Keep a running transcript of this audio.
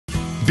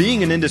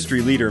Being an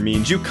industry leader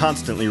means you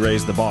constantly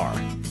raise the bar.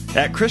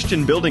 At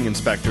Christian Building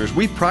Inspectors,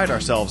 we pride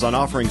ourselves on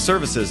offering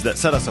services that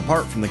set us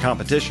apart from the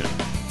competition.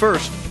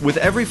 First, with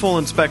every full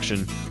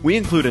inspection, we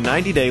include a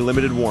 90-day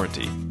limited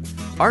warranty.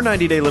 Our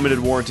 90-day limited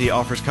warranty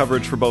offers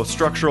coverage for both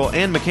structural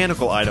and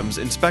mechanical items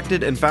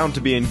inspected and found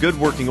to be in good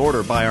working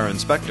order by our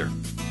inspector.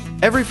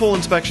 Every full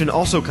inspection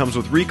also comes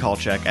with Recall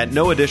Check at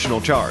no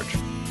additional charge.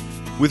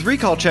 With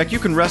Recall Check, you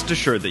can rest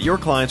assured that your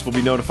clients will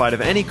be notified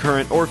of any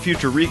current or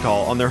future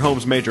recall on their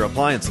home's major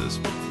appliances.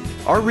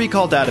 Our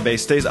recall database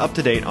stays up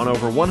to date on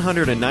over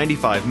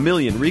 195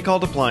 million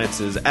recalled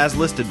appliances as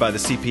listed by the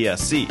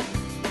CPSC.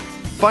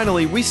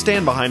 Finally, we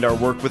stand behind our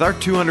work with our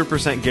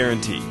 200%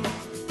 guarantee.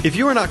 If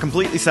you are not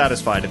completely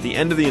satisfied at the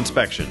end of the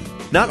inspection,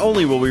 not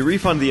only will we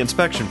refund the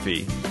inspection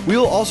fee, we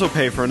will also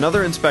pay for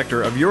another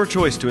inspector of your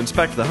choice to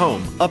inspect the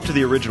home up to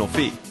the original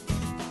fee.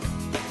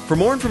 For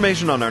more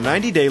information on our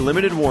 90-day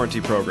limited warranty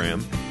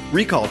program,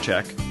 Recall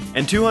Check,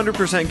 and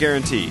 200%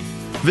 guarantee,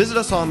 visit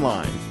us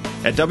online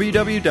at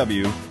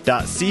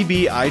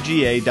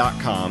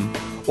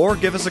www.cbiga.com or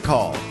give us a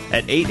call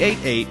at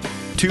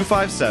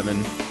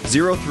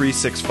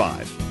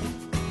 888-257-0365.